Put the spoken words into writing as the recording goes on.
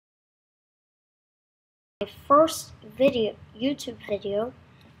my first YouTube video,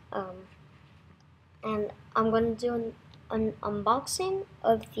 and I'm going to do an unboxing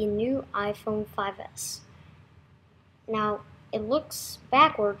of the new iPhone 5S. Now, it looks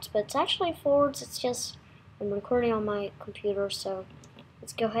backwards, but it's actually forwards. It's just I'm recording on my computer, so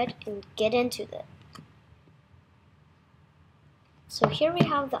let's go ahead and get into it. So here we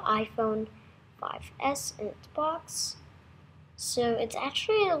have the iPhone 5S in its box. So it's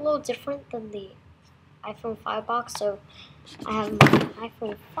actually a little different than the iPhone 5 box. So I have my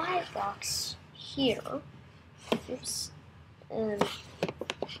iPhone 5 box here. Oops. And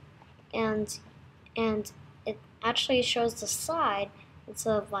it actually shows the side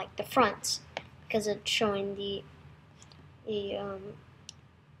instead of like the front, because it's showing the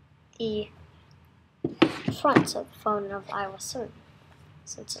front of the phone of iOS 7.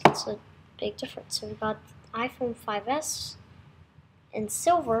 So it's a big difference. So we got iPhone 5S in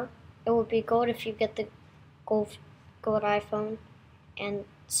silver. It would be gold if you get the gold iPhone, and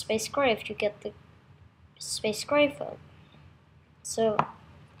space gray if you get the space gray phone. So,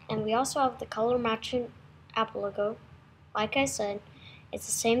 and we also have the color matching Apple logo. Like I said, it's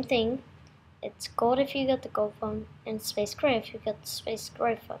the same thing. It's gold if you get the gold phone, and space gray if you get the space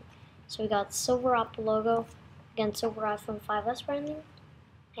gray phone. So we got silver Apple logo, again silver iPhone 5S branding,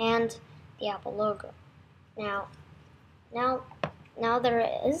 and the Apple logo. Now there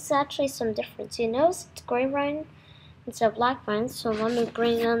is actually some difference. You notice it's gray writing instead of black writing. So let me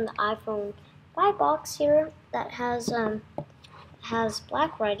bring in the iPhone 5 box here that has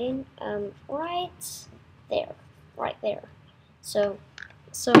black writing right there. So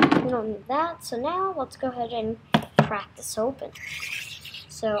we don't need that. So now let's go ahead and crack this open.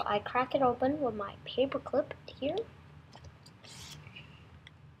 So I crack it open with my paper clip here.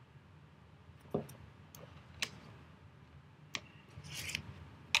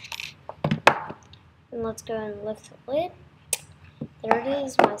 And let's go and lift the lid. There it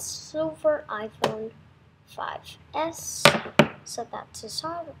is, my silver iPhone 5S. Set that to the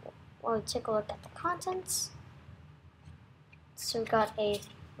side while we take a look at the contents. So we got a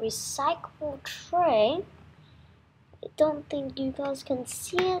recyclable tray. I don't think you guys can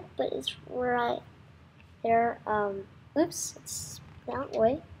see it, but it's right there. Oops, it's that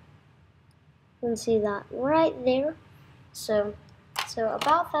way. You can see that right there. So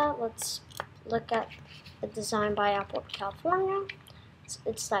about that, let's look at the design by Apple California.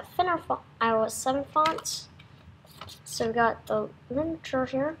 It's that thinner iOS 7 font. So we got the literature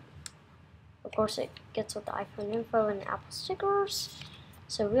here. Of course, it gets with the iPhone info and Apple stickers.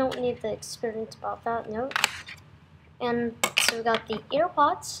 So we don't need the experience about that, note. And so we got the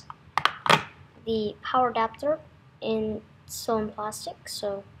AirPods, the power adapter still in plastic.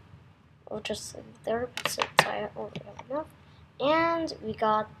 So we'll just leave it there since I already have enough. And we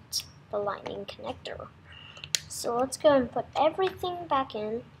got the lightning connector. So let's go and put everything back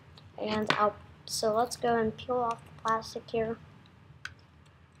in, and so let's go and peel off the plastic here,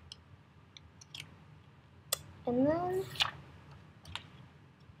 and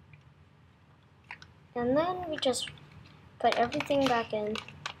then we just put everything back in,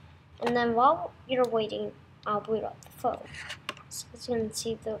 and then while you're waiting, I'll boot up the phone. So as you can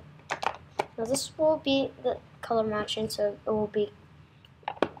see, now this will be the color matching, so it will be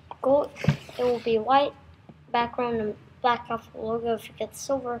gold. It will be white background and black Apple logo if you get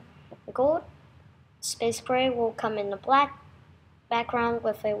silver. Gold, space gray will come in the black background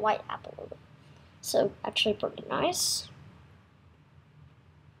with a white Apple logo. So actually pretty nice.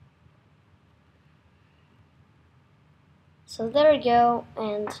 So there we go,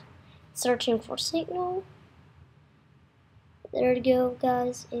 and searching for signal. There we go,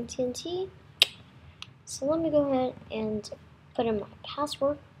 guys, AT&T. So let me go ahead and put in my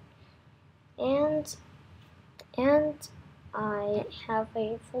password, and I have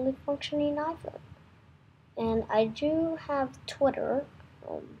a fully functioning iPhone. And I do have Twitter.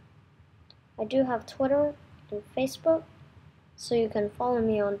 I do have Twitter and Facebook, so you can follow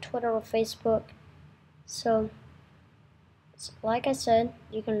me on Twitter or Facebook. So like I said,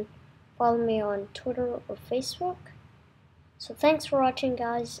 you can follow me on Twitter or Facebook. So thanks for watching,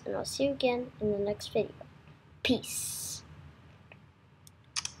 guys, and I'll see you again in the next video. Peace.